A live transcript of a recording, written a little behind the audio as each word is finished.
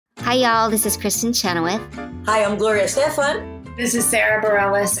Hi, y'all. This is Kristen Chenoweth. Hi, I'm Gloria Estefan. This is Sarah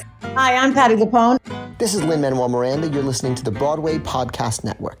Bareilles. Hi, I'm Patti LuPone. This is Lin-Manuel Miranda. You're listening to the Broadway Podcast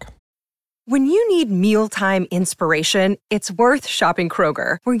Network. When you need mealtime inspiration, it's worth shopping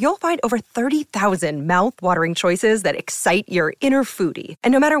Kroger, where you'll find over 30,000 mouth-watering choices that excite your inner foodie.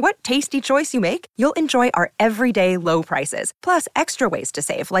 And no matter what tasty choice you make, you'll enjoy our everyday low prices, plus extra ways to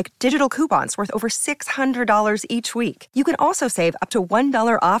save, like digital coupons worth over $600 each week. You can also save up to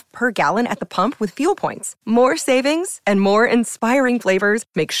 $1 off per gallon at the pump with fuel points. More savings and more inspiring flavors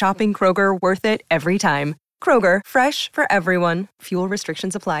make shopping Kroger worth it every time. Kroger, fresh for everyone. Fuel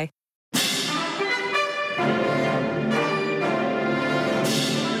restrictions apply.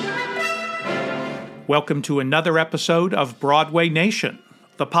 Welcome to another episode of Broadway Nation,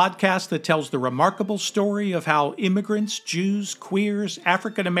 the podcast that tells the remarkable story of how immigrants, Jews, queers,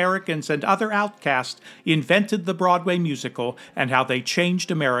 African Americans, and other outcasts invented the Broadway musical and how they changed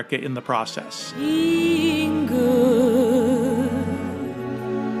America in the process. Being good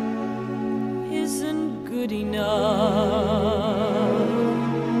isn't good enough.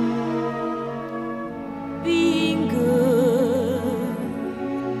 Being good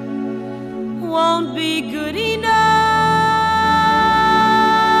won't be good enough.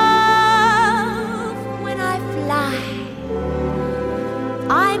 When I fly,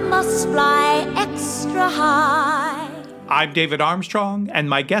 I must fly extra high. I'm David Armstrong, and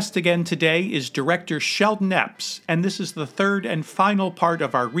my guest again today is director Sheldon Epps, and this is the third and final part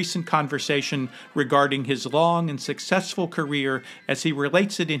of our recent conversation regarding his long and successful career as he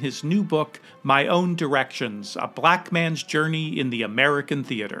relates it in his new book, My Own Directions, A Black Man's Journey in the American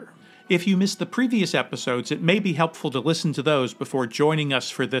Theater. If you missed the previous episodes, it may be helpful to listen to those before joining us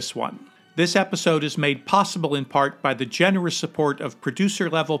for this one. This episode is made possible in part by the generous support of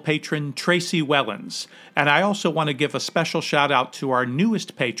producer-level patron Tracy Wellens, and I also want to give a special shout-out to our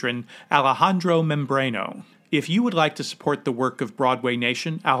newest patron, Alejandro Membreno. If you would like to support the work of Broadway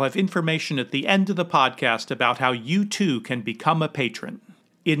Nation, I'll have information at the end of the podcast about how you too can become a patron.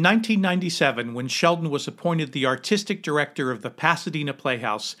 In 1997, when Sheldon was appointed the artistic director of the Pasadena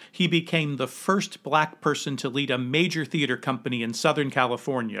Playhouse, he became the first black person to lead a major theater company in Southern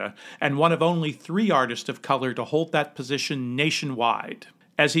California, and one of only 3 artists of color to hold that position nationwide.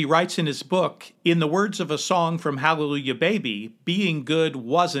 As he writes in his book, in the words of a song from Hallelujah Baby, being good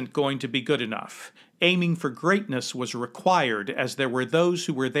wasn't going to be good enough. Aiming for greatness was required, as there were those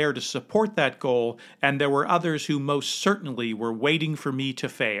who were there to support that goal, and there were others who most certainly were waiting for me to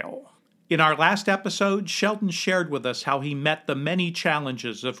fail. In our last episode, Sheldon shared with us how he met the many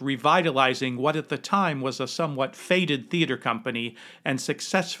challenges of revitalizing what at the time was a somewhat faded theater company and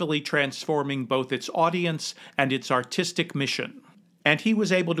successfully transforming both its audience and its artistic mission. And he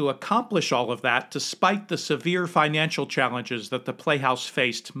was able to accomplish all of that despite the severe financial challenges that the Playhouse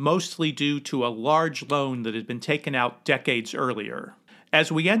faced, mostly due to a large loan that had been taken out decades earlier.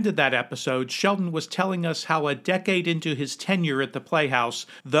 As we ended that episode, Sheldon was telling us how a decade into his tenure at the Playhouse,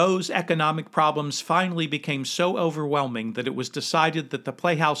 those economic problems finally became so overwhelming that it was decided that the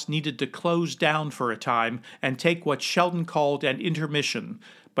Playhouse needed to close down for a time and take what Sheldon called an intermission.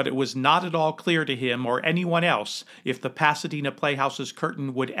 But it was not at all clear to him or anyone else if the Pasadena Playhouse's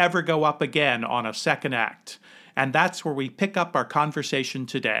curtain would ever go up again on a second act. And that's where we pick up our conversation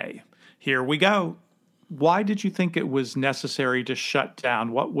today. Here we go. Why did you think it was necessary to shut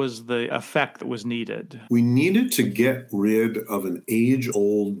down? What was the effect that was needed? We needed to get rid of an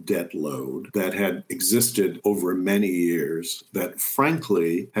age-old debt load that had existed over many years, that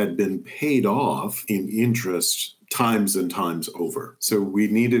frankly had been paid off in interest times and times over. So we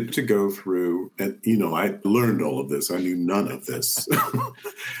needed to go through, and I learned all of this. I knew none of this.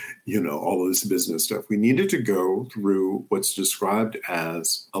 All of this business stuff. We needed to go through what's described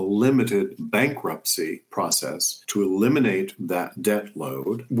as a limited bankruptcy process to eliminate that debt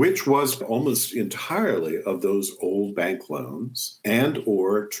load, which was almost entirely of those old bank loans, and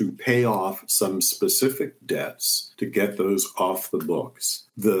or to pay off some specific debts to get those off the books.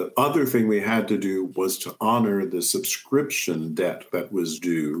 The other thing we had to do was to honor the subscription debt that was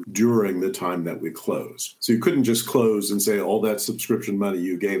due during the time that we closed. So you couldn't just close and say, all that subscription money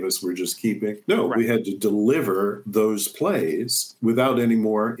you gave us, we're just keeping. No, right. We had to deliver those plays without any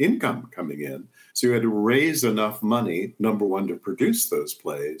more income coming in. So you had to raise enough money, number one, to produce those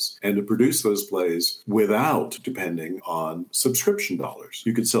plays, and to produce those plays without depending on subscription dollars.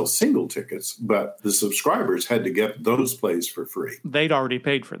 You could sell single tickets, but the subscribers had to get those plays for free. They'd already paid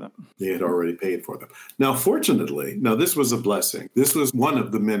paid for them. They had already paid for them. Now, fortunately, this was a blessing. This was one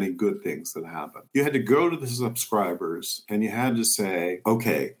of the many good things that happened. You had to go to the subscribers and you had to say,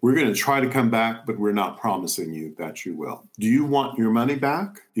 okay, we're going to try to come back, but we're not promising you that you will. Do you want your money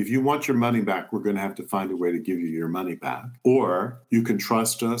back? If you want your money back, we're going to have to find a way to give you your money back. Or you can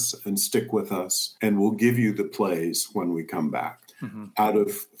trust us and stick with us, and we'll give you the plays when we come back. Mm-hmm. Out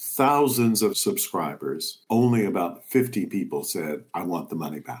of thousands of subscribers, only about 50 people said, I want the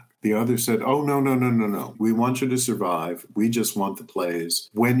money back. The others said, oh, no. We want you to survive. We just want the plays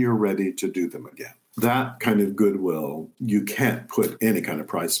when you're ready to do them again. That kind of goodwill, you can't put any kind of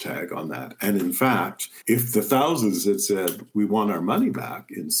price tag on that. And in fact, if the thousands had said, we want our money back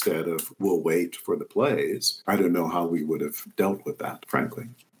instead of we'll wait for the plays, I don't know how we would have dealt with that, frankly.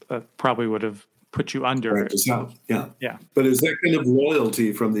 That probably would have put you under. Yeah. But it's that kind of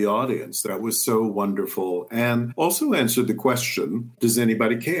loyalty from the audience that was so wonderful, and also answered the question, does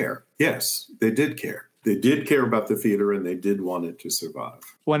anybody care? Yes, they did care. They did care about the theater, and they did want it to survive.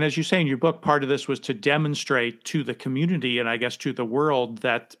 Well, and as you say in your book, part of this was to demonstrate to the community and I guess to the world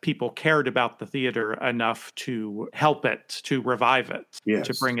that people cared about the theater enough to help it, to revive it,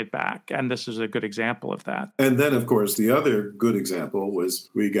 to bring it back. And this is a good example of that. And then, of course, the other good example was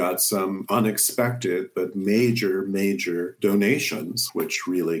we got some unexpected but major donations, which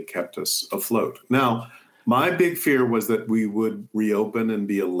really kept us afloat. Now, my big fear was that we would reopen and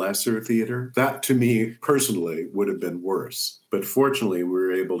be a lesser theater. That, to me, personally, would have been worse. But fortunately, we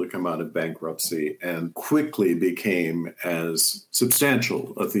were able to come out of bankruptcy and quickly became as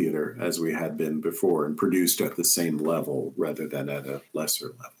substantial a theater as we had been before and produced at the same level rather than at a lesser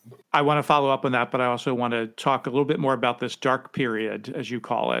level. I want to follow up on that, but I also want to talk a little bit more about this dark period, as you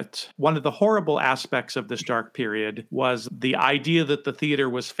call it. One of the horrible aspects of this dark period was the idea that the theater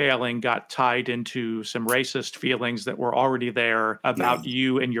was failing got tied into some racist feelings that were already there about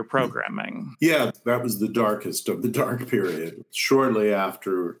you and your programming. Yeah, that was the darkest of the dark period. Shortly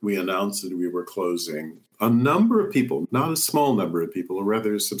after we announced that we were closing, a number of people, not a small number of people, a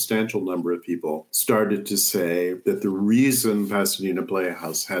rather substantial number of people, started to say that the reason Pasadena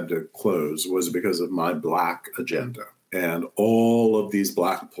Playhouse had to close was because of my Black agenda. And all of these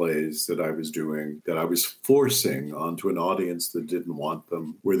Black plays that I was doing, that I was forcing onto an audience that didn't want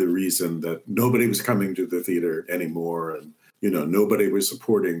them, were the reason that nobody was coming to the theater anymore, and nobody was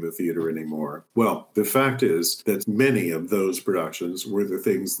supporting the theater anymore. Well, the fact is that many of those productions were the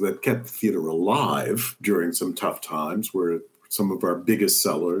things that kept the theater alive during some tough times, were some of our biggest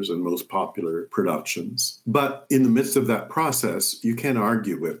sellers and most popular productions. But in the midst of that process, you can't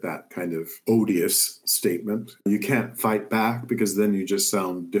argue with that kind of odious statement. You can't fight back because then you just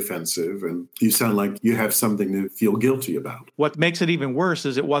sound defensive and you sound like you have something to feel guilty about. What makes it even worse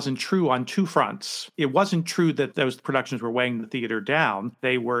is it wasn't true on two fronts. It wasn't true that those productions were weighing the theater down.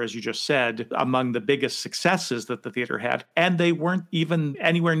 They were, as you just said, among the biggest successes that the theater had, and they weren't even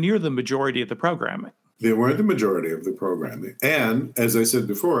anywhere near the majority of the programming. They weren't the majority of the programming. And as I said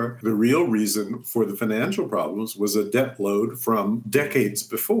before, the real reason for the financial problems was a debt load from decades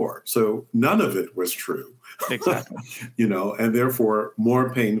before. So none of it was true. Exactly. And therefore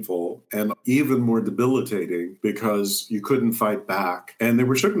more painful and even more debilitating because you couldn't fight back. And there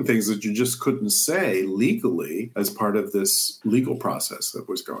were certain things that you just couldn't say legally as part of this legal process that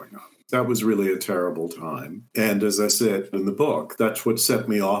was going on. That was really a terrible time. And as I said in the book, that's what set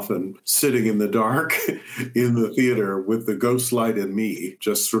me off and sitting in the dark in the theater with the ghost light in me,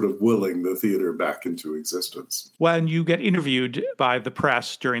 just sort of willing the theater back into existence. When you get interviewed by the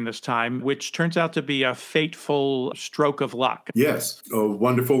press during this time, which turns out to be a fateful stroke of luck. Yes. A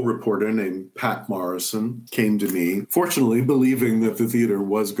wonderful reporter named Pat Morrison came to me, fortunately believing that the theater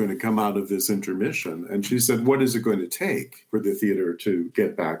was going to come out of this intermission. And she said, what is it going to take for the theater to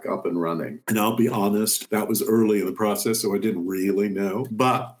get back up and running? And I'll be honest, that was early in the process, so I didn't really know.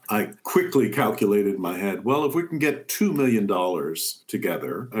 But I quickly calculated in my head, well, if we can get $2 million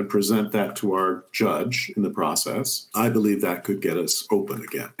together and present that to our judge in the process, I believe that could get us open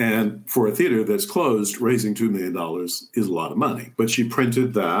again. And for a theater that's closed, raising $2 million is a lot of money. But she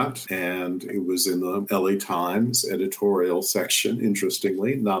printed that, and it was in the LA Times editorial section,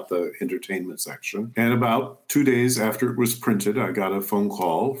 interestingly, not the entertainment section. And about 2 days after it was printed, I got a phone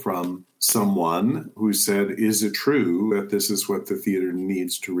call from someone who said, is it true that this is what the theater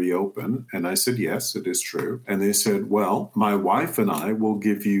needs to reopen? And I said, yes, it is true. And they said, well, my wife and I will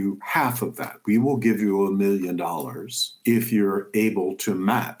give you half of that. We will give you $1 million if you're able to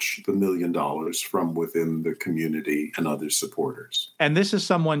match the $1 million from within the community and other supporters. And this is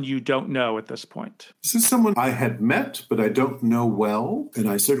someone you don't know at this point. This is someone I had met, but I don't know well. And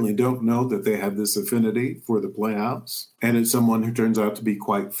I certainly don't know that they have this affinity for the Playhouse. And it's someone who turns out to be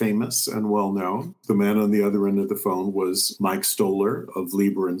quite famous and well known. The man on the other end of the phone was Mike Stoller of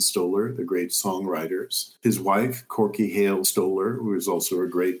Lieber and Stoller, the great songwriters. His wife, Corky Hale Stoller, who is also a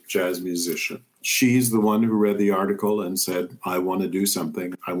great jazz musician. She's the one who read the article and said, I want to do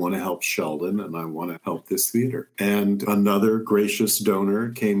something. I want to help Sheldon and I want to help this theater. And another gracious donor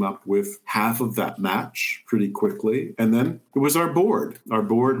came up with half of that match pretty quickly. And then it was our board. Our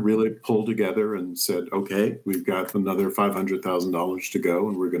board really pulled together and said, okay, we've got another $500,000 to go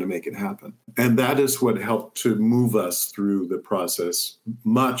and we're going to make it happen. And that is what helped to move us through the process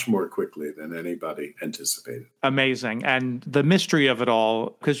much more quickly than anybody anticipated. Amazing. And the mystery of it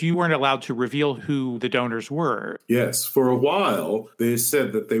all, because you weren't allowed to reveal who the donors were. Yes. For a while, they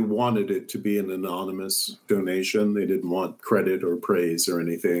said that they wanted it to be an anonymous donation. They didn't want credit or praise or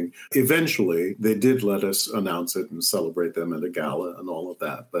anything. Eventually, they did let us announce it and celebrate them at a gala and all of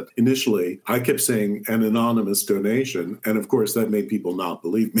that. But initially, I kept saying an anonymous donation. And of course, that made people not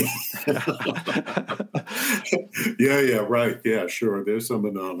believe me. Yeah, right. Yeah, sure. There's some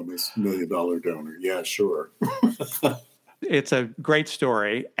anonymous $1 million donor. Yeah, sure. It's a great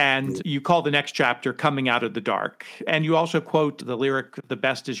story. And you call the next chapter Coming Out of the Dark. And you also quote the lyric, the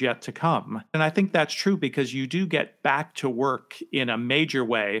best is yet to come. And I think that's true because you do get back to work in a major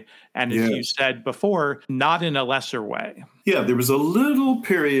way. And as you said before, not in a lesser way. Yeah, there was a little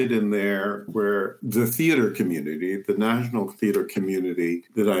period in there where the theater community, the national theater community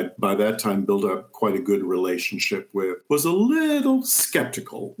that I, by that time, built up quite a good relationship with, was a little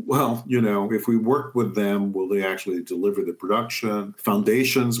skeptical. Well, if we work with them, will they actually deliver the production?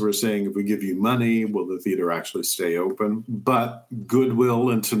 Foundations were saying, if we give you money, will the theater actually stay open? But goodwill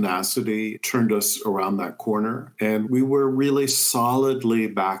and tenacity turned us around that corner. And we were really solidly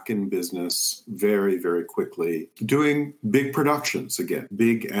back in business very, very quickly, doing big productions again,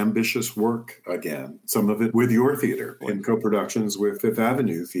 big ambitious work again, some of it with your theater in co-productions with Fifth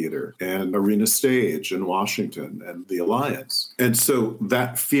Avenue Theater and Arena Stage in Washington and the Alliance. And so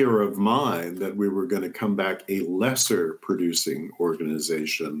that fear of mine that we were going to come back a lesser producing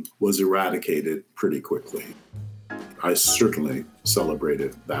organization was eradicated pretty quickly. I certainly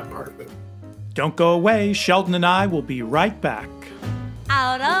celebrated that part of it. Don't go away. Sheldon and I will be right back.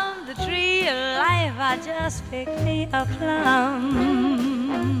 Out of the tree of life, I just picked me a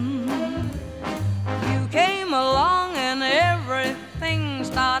plum. You came along and everything's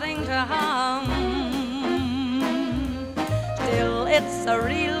starting to hum. Still, it's a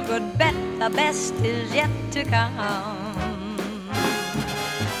real good bet, the best is yet to come.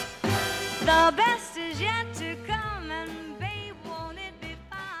 The best is yet to come, and babe, won't it be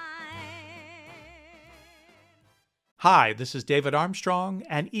fine? Hi, this is David Armstrong,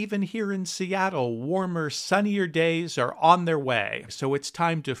 and even here in Seattle, warmer, sunnier days are on their way. So it's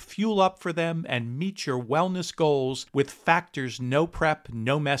time to fuel up for them and meet your wellness goals with Factor's no prep,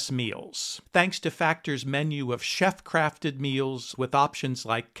 no mess meals. Thanks to Factor's menu of chef-crafted meals with options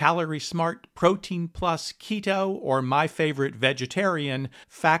like Calorie Smart, Protein Plus, Keto, or my favorite, Vegetarian,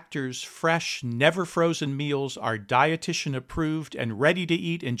 Factor's fresh, never frozen meals are dietitian approved and ready to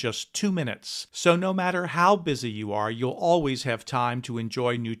eat in just 2 minutes. So no matter how busy you are, you'll always have time to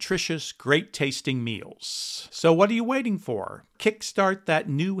enjoy nutritious, great-tasting meals. So what are you waiting for? Kickstart that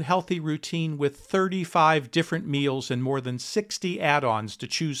new healthy routine with 35 different meals and more than 60 add-ons to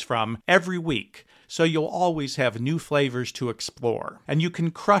choose from every week, so you'll always have new flavors to explore. And you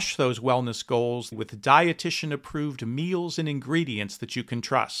can crush those wellness goals with dietitian-approved meals and ingredients that you can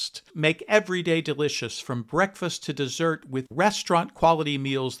trust. Make every day delicious from breakfast to dessert with restaurant-quality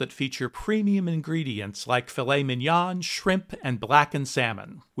meals that feature premium ingredients like filet mignon, shrimp, and blackened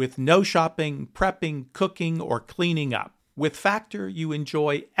salmon, with no shopping, prepping, cooking, or cleaning up. With Factor, you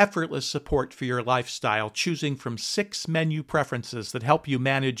enjoy effortless support for your lifestyle, choosing from 6 menu preferences that help you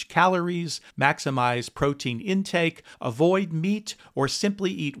manage calories, maximize protein intake, avoid meat, or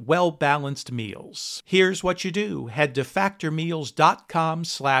simply eat well-balanced meals. Here's what you do. Head to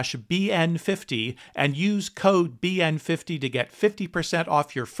factormeals.com/BN50 and use code BN50 to get 50%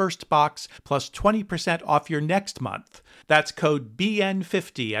 off your first box plus 20% off your next month. That's code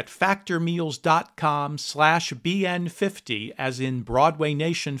BN50 at factormeals.com/BN50, as in Broadway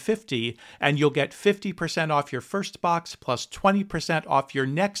Nation 50, and you'll get 50% off your first box plus 20% off your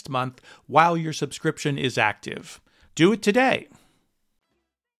next month while your subscription is active. Do it today.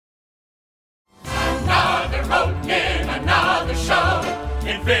 Another opening, another show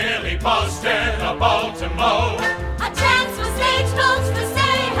in Philly, Boston, or Baltimore. A chance for stagecoach to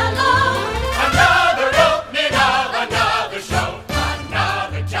say hello. Another opening of another show.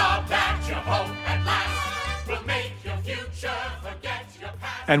 Another job that you hope at last will make your future forget your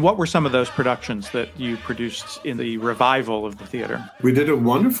past. And what were some of those productions that you produced in the revival of the theater? We did a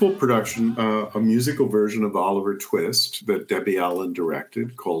wonderful production, a musical version of Oliver Twist that Debbie Allen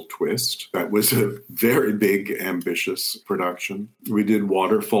directed called Twist. That was a very big, ambitious production. We did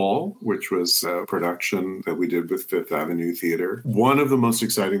Waterfall, which was a production that we did with Fifth Avenue Theater. One of the most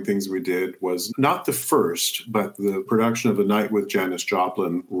exciting things we did was not the first, but the production of A Night with Janis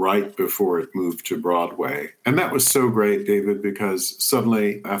Joplin right before it moved to Broadway. And that was so great, David, because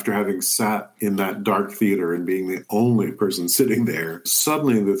suddenly, after having sat in that dark theater and being the only person sitting there,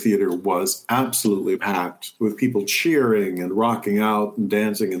 suddenly the theater was absolutely packed with people cheering and rocking out and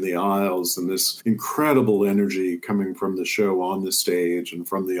dancing in the aisles, and this incredible energy coming from the show on the stage and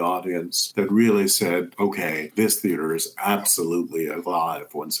from the audience that really said, okay, this theater is absolutely alive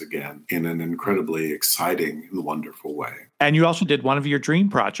once again in an incredibly exciting and wonderful way. And you also did one of your dream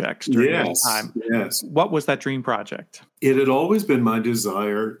projects during that time. Yes. What was that dream project? It had always been my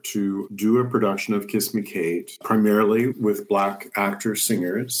desire to do a production of Kiss Me Kate, primarily with Black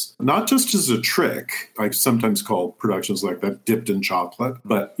actor-singers, not just as a trick. I sometimes call productions like that dipped in chocolate.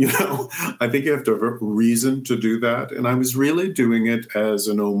 But, I think you have to have a reason to do that. And I was really doing it as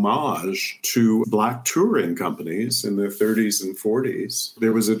an homage to Black touring companies in the 30s and 40s.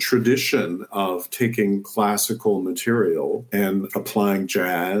 There was a tradition of taking classical material and applying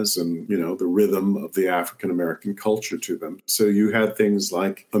jazz and, the rhythm of the African-American culture to them. So you had things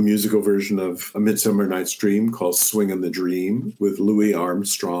like a musical version of A Midsummer Night's Dream called Swingin' the Dream with Louis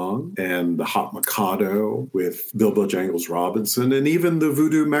Armstrong, and The Hot Mikado with Bilbo Jangles Robinson, and even the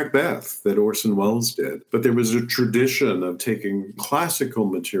Voodoo Macbeth that Orson Welles did. But there was a tradition of taking classical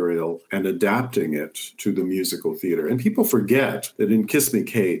material and adapting it to the musical theater. And people forget that in Kiss Me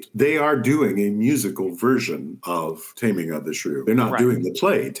Kate, they are doing a musical version of Taming of the Shrew. They're not doing the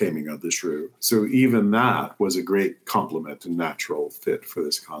play Taming of the Shrew. So even that was a great compliment and natural fit for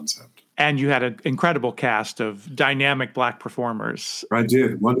this concept. And you had an incredible cast of dynamic Black performers. I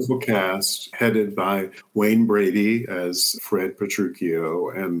did. Wonderful cast, headed by Wayne Brady as Fred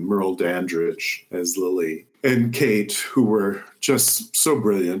Petruchio and Merle Dandridge as Lily, and Kate, who were just so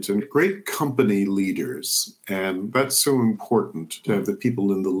brilliant and great company leaders. And that's so important to have the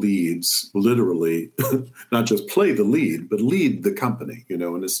people in the leads literally not just play the lead, but lead the company,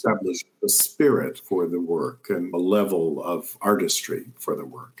 and establish a spirit for the work and a level of artistry for the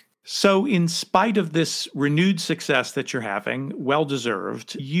work. So in spite of this renewed success that you're having,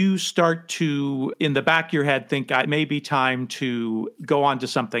 well-deserved, you start to, in the back of your head, think it may be time to go on to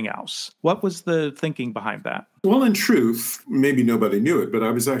something else. What was the thinking behind that? Well, in truth, maybe nobody knew it, but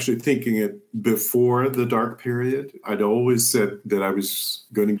I was actually thinking it before the dark period. I'd always said that I was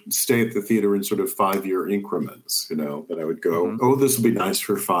going to stay at the theater in sort of 5-year increments, that I would go, this will be nice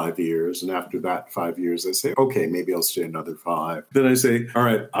for 5 years. And after that 5 years, I say, okay, maybe I'll stay another 5. Then I say, all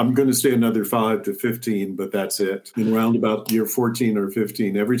right, I'm going to stay another 5 to 15, but that's it. And around about year 14 or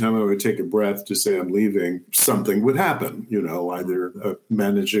 15, every time I would take a breath to say I'm leaving, something would happen. Either a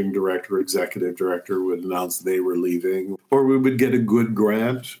managing director or executive director would announce they were leaving, or we would get a good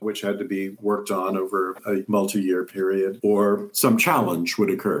grant, which had to be worked on over a multi-year period, or some challenge would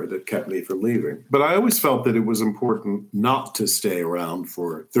occur that kept me from leaving. But I always felt that it was important not to stay around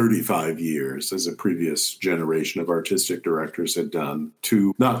for 35 years, as a previous generation of artistic directors had done,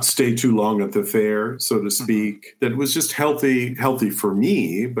 to not stay too long at the fair, so to speak. That was just healthy for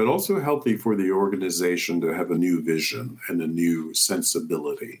me, but also healthy for the organization to have a new vision and a new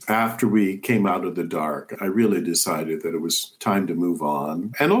sensibility. After we came out of the dark, I really decided that it was time to move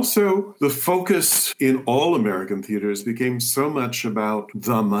on. And also, the focus in all American theaters became so much about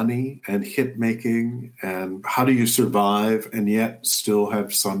the money and hit making and how do you survive and yet still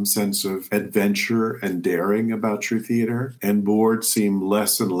have some sense of adventure and daring about your theater. And boards seemed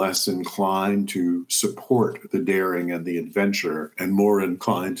less and less inclined to support the daring and the adventure and more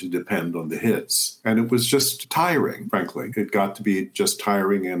inclined to depend on the hits. And it was just tiring, frankly. It got to be just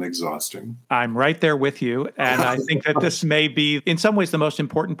tiring and exhausting. I'm right there with you. And I think that this may be, in some ways, the most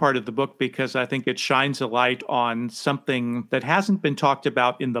important part of the book, because I think it shines a light on something that hasn't been talked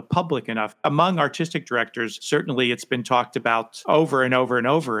about in the public enough. Among artistic directors, certainly it's been talked about over and over and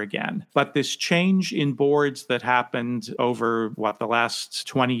over again. But this change in boards that happened over, the last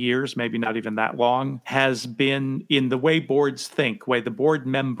 20 years, maybe not even that long, has been in the way boards think, way the board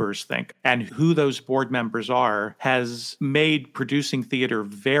members think, and who those board members are, has made producing theater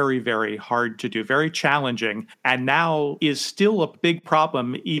very, very hard to do, very challenging challenging, and now is still a big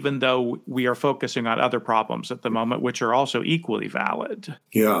problem, even though we are focusing on other problems at the moment, which are also equally valid.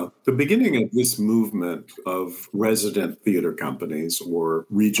 Yeah. The beginning of this movement of resident theater companies or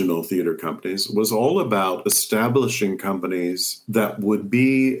regional theater companies was all about establishing companies that would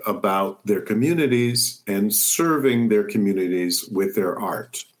be about their communities and serving their communities with their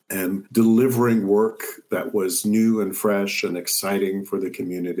art and delivering work that was new and fresh and exciting for the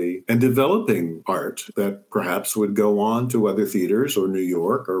community, and developing art that perhaps would go on to other theaters or New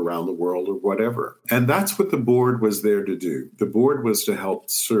York or around the world or whatever. And that's what the board was there to do. The board was to help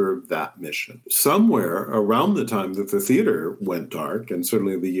serve that mission. Somewhere around the time that the theater went dark, and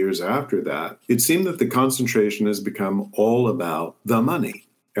certainly the years after that, it seemed that the concentration has become all about the money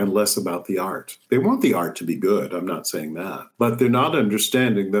and less about the art. They want the art to be good, I'm not saying that, but they're not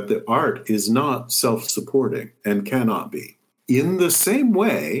understanding that the art is not self-supporting and cannot be. In the same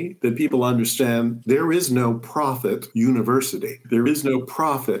way that people understand there is no profit university, there is no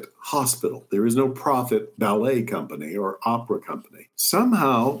profit hospital, there is no profit ballet company or opera company.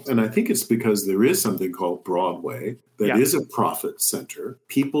 Somehow, and I think it's because there is something called Broadway that is a profit center,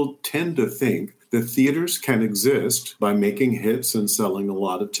 people tend to think that theaters can exist by making hits and selling a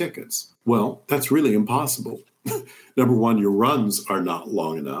lot of tickets. Well, that's really impossible. Number one, your runs are not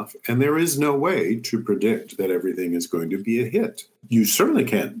long enough, and there is no way to predict that everything is going to be a hit. You certainly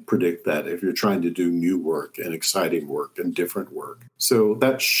can't predict that if you're trying to do new work and exciting work and different work. So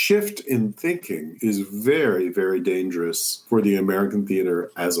that shift in thinking is very, very dangerous for the American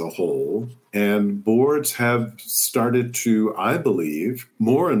theater as a whole. And boards have started to, I believe,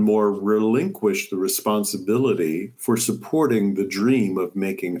 more and more relinquish the responsibility for supporting the dream of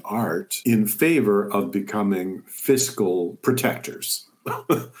making art in favor of becoming fiscal protectors.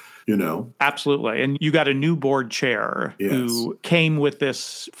 You know? Absolutely. And you got a new board chair who came with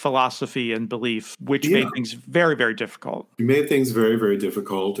this philosophy and belief, which made things very, very difficult. He made things very, very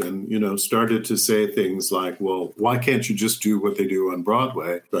difficult and, started to say things like, well, why can't you just do what they do on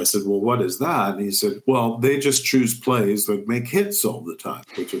Broadway? I said, well, what is that? And he said, well, they just choose plays that make hits all the time,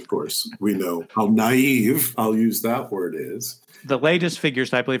 which, of course, we know how naive, I'll use that word, is. The latest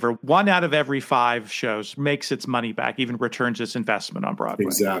figures, I believe, are 1 out of every 5 shows makes its money back, even returns its investment on Broadway.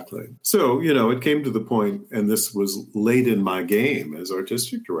 Exactly. So, it came to the point, and this was late in my game as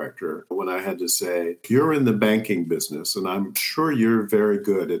artistic director, when I had to say, you're in the banking business, and I'm sure you're very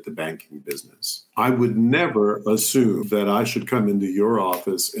good at the banking business. I would never assume that I should come into your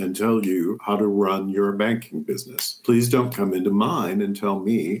office and tell you how to run your banking business. Please don't come into mine and tell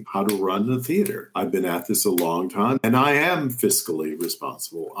me how to run the theater. I've been at this a long time, and I am fiscally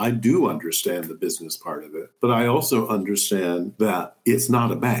responsible. I do understand the business part of it, but I also understand that it's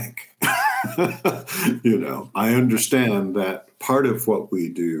not a bank. I understand that part of what we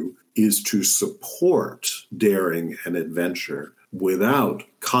do is to support daring and adventure without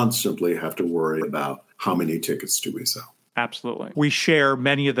constantly have to worry about how many tickets do we sell. Absolutely. We share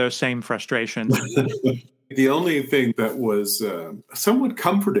many of those same frustrations. The only thing that was somewhat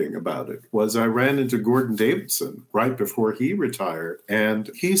comforting about it was I ran into Gordon Davidson right before he retired,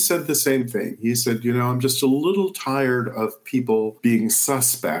 and he said the same thing. He said, I'm just a little tired of people being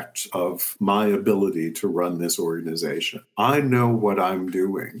suspect of my ability to run this organization. I know what I'm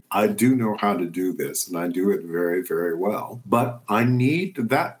doing. I do know how to do this, and I do it very, very well. But I need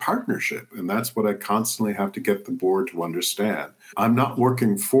that partnership, and that's what I constantly have to get the board to understand. I'm not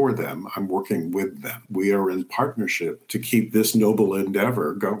working for them. I'm working with them. We are in partnership to keep this noble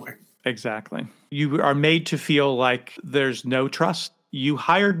endeavor going. Exactly. You are made to feel like there's no trust. You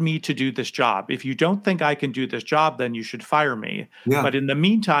hired me to do this job. If you don't think I can do this job, then you should fire me. Yeah. But in the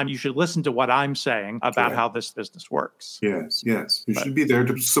meantime, you should listen to what I'm saying about how this business works. Yes. You should be there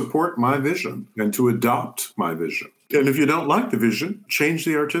to support my vision and to adopt my vision. And if you don't like the vision, change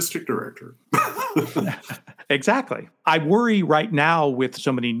the artistic director. Exactly. I worry right now with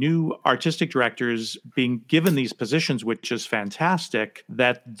so many new artistic directors being given these positions, which is fantastic,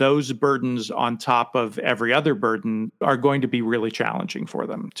 that those burdens on top of every other burden are going to be really challenging for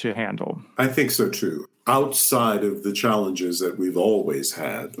them to handle. I think so too. Outside of the challenges that we've always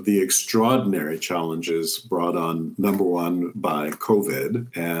had, the extraordinary challenges brought on, number one, by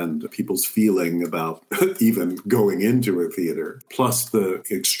COVID and people's feeling about even going into a theater, plus the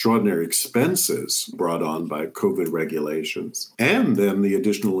extraordinary expenses brought on by COVID regulations, and then the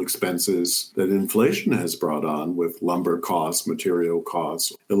additional expenses that inflation has brought on with lumber costs, material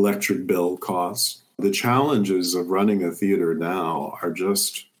costs, electric bill costs. The challenges of running a theater now are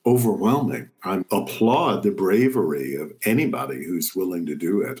just overwhelming. I applaud the bravery of anybody who's willing to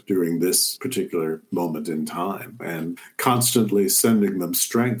do it during this particular moment in time, and constantly sending them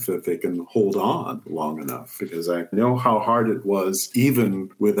strength that they can hold on long enough, because I know how hard it was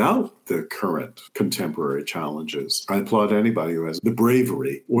even without the current contemporary challenges. I applaud anybody who has the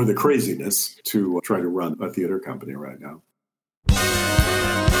bravery or the craziness to try to run a theater company right now.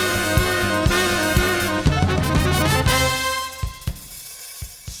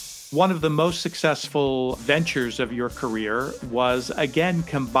 One of the most successful ventures of your career was, again,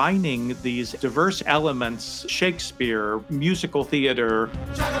 combining these diverse elements, Shakespeare, musical theater.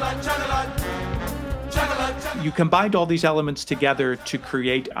 You combined all these elements together to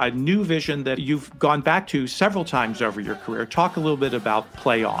create a new vision that you've gone back to several times over your career. Talk a little bit about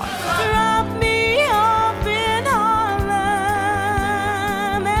Play On. Drop me off in Harlem,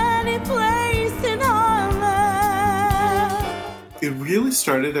 any place in Harlem. It really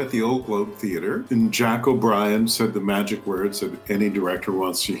started at the Old Globe Theater, and Jack O'Brien said the magic words that any director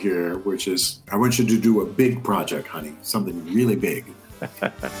wants to hear, which is, I want you to do a big project, honey, something really big.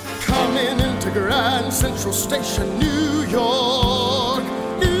 Coming into Grand Central Station, New York,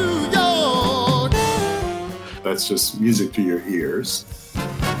 New York. That's just music to your ears.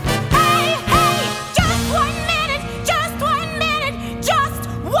 Hey, hey, just 1 minute, just 1 minute, just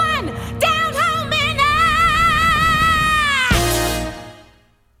one down-home minute.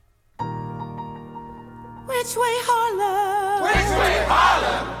 Which way, Harlem? Which way,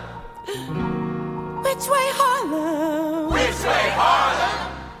 Harlem? Which way, Harlem? Which way, Harlem?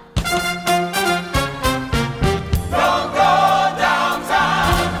 Don't go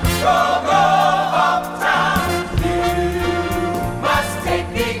downtown, go uptown. You must take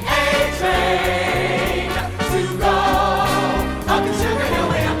the A train to go up to Sugar Hill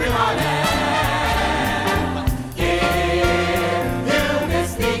way up in Harlem. If you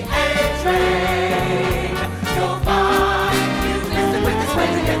miss the A train, you'll find you missed the quickest way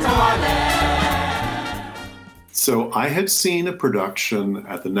to get to Harlem. So I had seen a production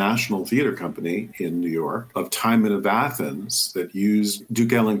at the National Theater Company in New York of Timon of Athens that used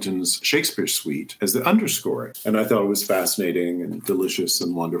Duke Ellington's Shakespeare Suite as the underscore. And I thought it was fascinating and delicious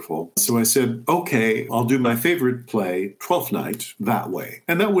and wonderful. So I said, okay, I'll do my favorite play, Twelfth Night, that way.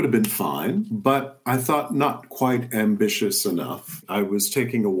 And that would have been fine, but I thought not quite ambitious enough. I was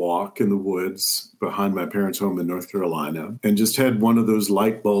taking a walk in the woods behind my parents' home in North Carolina and just had one of those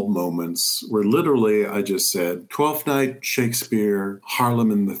light bulb moments where literally I just said, Twelfth Night, Shakespeare,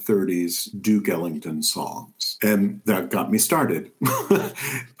 Harlem in the 30s, Duke Ellington songs. And that got me started.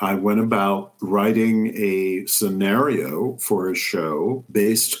 I went about writing a scenario for a show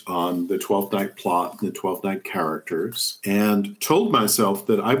based on the Twelfth Night plot and the Twelfth Night characters, and told myself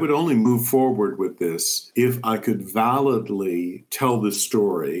that I would only move forward with this if I could validly tell the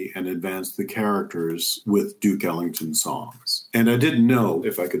story and advance the characters with Duke Ellington songs. And I didn't know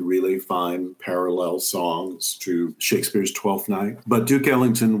if I could really find parallel songs to Shakespeare's Twelfth Night. But Duke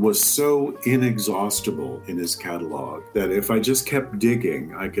Ellington was so inexhaustible in his catalog that if I just kept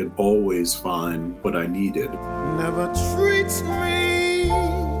digging, I could always find what I needed. Never treats me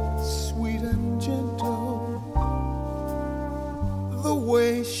sweet and gentle the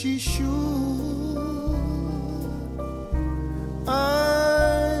way she should.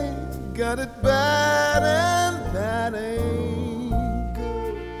 I got it bad and that ain't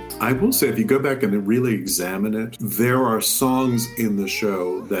good. I will say, if you go back and really examine it, there are songs in the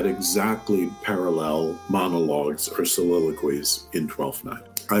show that exactly parallel monologues or soliloquies in Twelfth Night.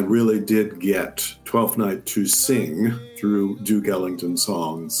 I really did get Twelfth Night to sing through Duke Ellington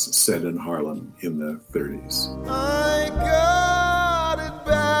songs set in Harlem in the 30s. I got it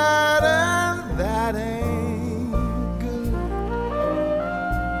bad and that ain't good.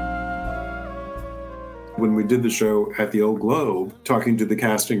 When we did the show at the Old Globe, talking to the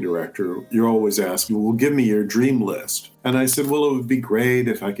casting director, you're always asking, well, give me your dream list. And I said, well, it would be great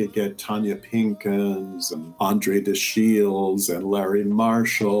if I could get Tanya Pinkins and Andre DeShields and Larry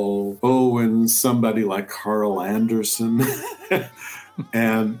Marshall. Oh, and somebody like Carl Anderson.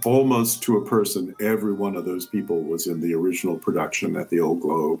 And almost to a person, every one of those people was in the original production at the Old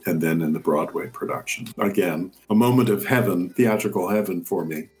Globe and then in the Broadway production. Again, a moment of heaven, theatrical heaven for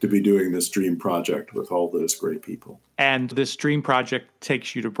me to be doing this dream project with all those great people. And this dream project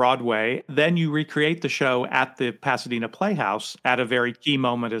takes you to Broadway. Then you recreate the show at the Pasadena Playhouse at a very key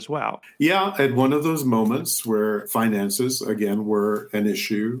moment as well. Yeah, at one of those moments where finances, again, were an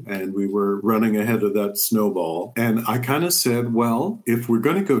issue and we were running ahead of that snowball. And I kind of said, well, well, if we're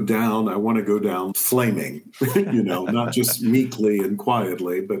going to go down, I want to go down flaming, not just meekly and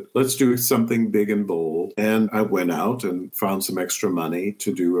quietly, but let's do something big and bold. And I went out and found some extra money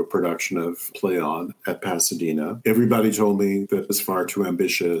to do a production of Play On at Pasadena. Everybody told me that it was far too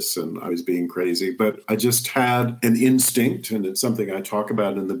ambitious and I was being crazy, but I just had an instinct, and it's something I talk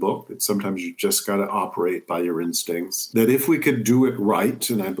about in the book, that sometimes you just got to operate by your instincts, that if we could do it right,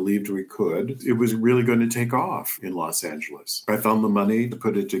 and I believed we could, it was really going to take off in Los Angeles. I found the money to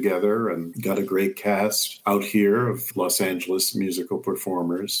put it together and got a great cast out here of Los Angeles musical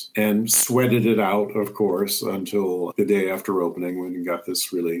performers and sweated it out, of course, until the day after opening when we got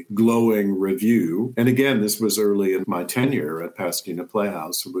this really glowing review. And again, this was early in my tenure at Pasadena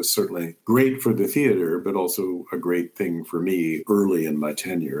Playhouse. It was certainly great for the theater, but also a great thing for me early in my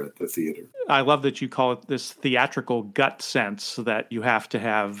tenure at the theater. I love that you call it this theatrical gut sense that you have to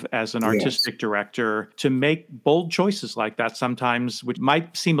have as an artistic director to make bold choices like that sometimes, which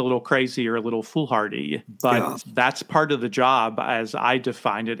might seem a little crazy or a little foolhardy, but that's part of the job, as I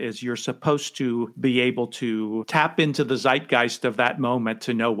define it, is you're supposed to be able to tap into the zeitgeist of that moment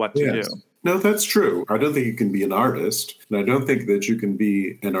to know what to do. No, that's true. I don't think you can be an artist, and I don't think that you can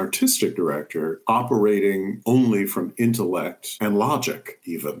be an artistic director operating only from intellect and logic,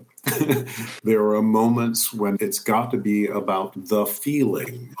 even. There are moments when it's got to be about the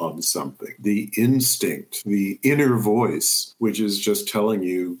feeling on something, the instinct, the inner voice, which is just telling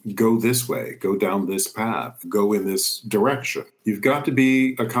you, go this way, go down this path, go in this direction. You've got to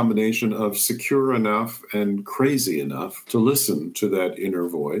be a combination of secure enough and crazy enough to listen to that inner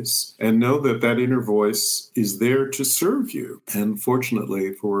voice and know that that inner voice is there to serve you. And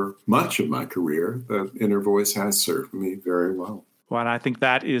fortunately, for much of my career, that inner voice has served me very well. Well, and I think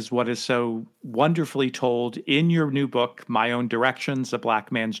that is what is so wonderfully told in your new book, My Own Directions, A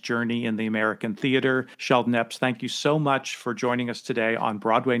Black Man's Journey in the American Theater. Sheldon Epps, thank you so much for joining us today on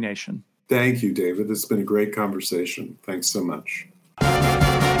Broadway Nation. Thank you, David. It's been a great conversation. Thanks so much.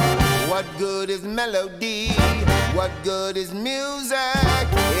 What good is melody? What good is music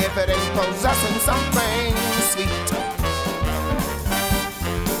if it ain't possessing something sweet?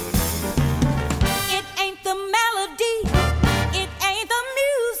 It ain't the melody. It ain't the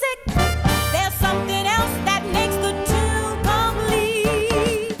music. There's something else that makes the tune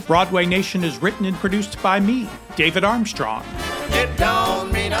complete. Broadway Nation is written and produced by me, David Armstrong. It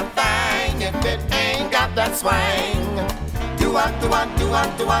don't mean a thing if it ain't got that swing. Do-wah, do-wah,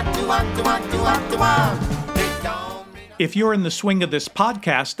 do-wah, do-wah, do-wah, do-wah, do-wah, do-wah. It don't mean If you're in the swing of this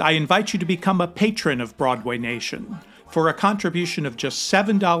podcast, I invite you to become a patron of Broadway Nation. For a contribution of just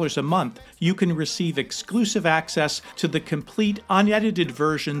 $7 a month, you can receive exclusive access to the complete, unedited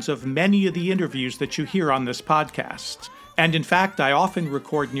versions of many of the interviews that you hear on this podcast. And in fact, I often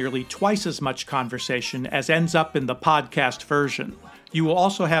record nearly twice as much conversation as ends up in the podcast version. You will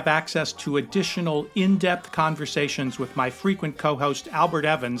also have access to additional in-depth conversations with my frequent co-host Albert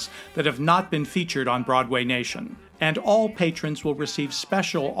Evans that have not been featured on Broadway Nation. And all patrons will receive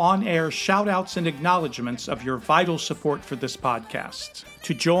special on-air shout-outs and acknowledgments of your vital support for this podcast.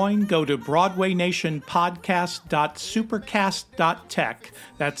 To join, go to BroadwayNationPodcast.supercast.tech.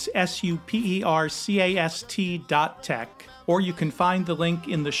 That's SUPERCAST.tech. Or you can find the link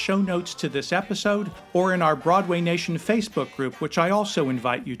in the show notes to this episode or in our Broadway Nation Facebook group, which I also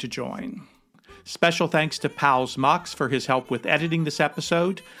invite you to join. Special thanks to Pals Mox for his help with editing this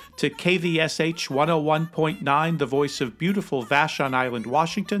episode, to KVSH 101.9, the voice of beautiful Vashon Island,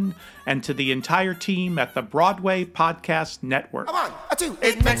 Washington, and to the entire team at the Broadway Podcast Network. a one, a two.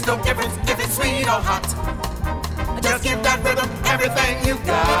 It makes no difference if it's sweet or hot. Just give that rhythm everything you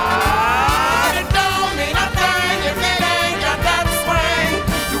got. It don't mean a thing if it ain't got that swing.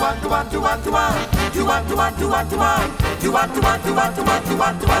 Do-wah, do-wah, do-wah, do-wah. Do-wah, do-wah, do-wah, do-wah. Do-wah, do-wah, do-wah, do-wah,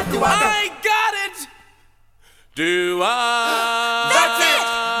 do-wah, do-wah, do-wah. I got it! Do-I? That's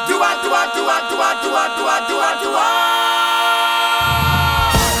it! Do-wah, do-wah, do-wah, do-wah, do-wah, do-wah, do-wah, do-wah.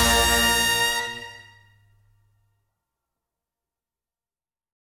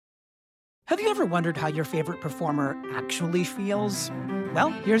 Have you ever wondered how your favorite performer actually feels? Well,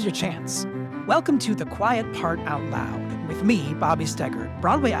 here's your chance. Welcome to The Quiet Part Out Loud with me, Bobby Steggert,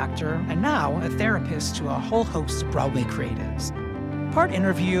 Broadway actor and now a therapist to a whole host of Broadway creatives. Part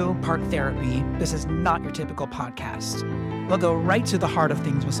interview, part therapy, this is not your typical podcast. We'll go right to the heart of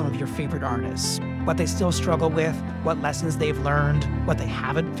things with some of your favorite artists, what they still struggle with, what lessons they've learned, what they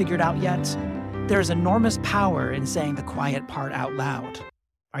haven't figured out yet. There's enormous power in saying the quiet part out loud.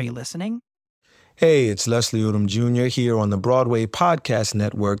 Are you listening? Hey, it's Leslie Odom Jr. here on the Broadway Podcast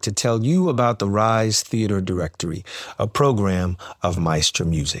Network to tell you about the Rise Theater Directory, a program of Maestro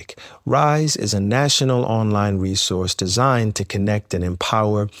Music. Rise is a national online resource designed to connect and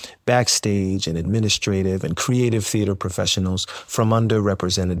empower backstage and administrative and creative theater professionals from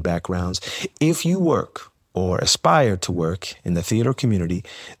underrepresented backgrounds. If you work or aspire to work in the theater community,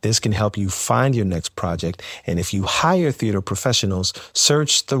 this can help you find your next project. And if you hire theater professionals,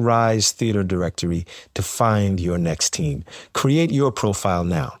 search the Rise Theater Directory to find your next team. Create your profile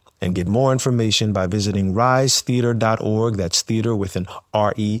now and get more information by visiting risetheater.org. That's theater with an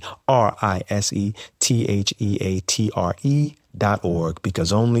RERISETHEATRE.org,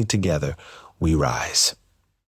 because only together we rise.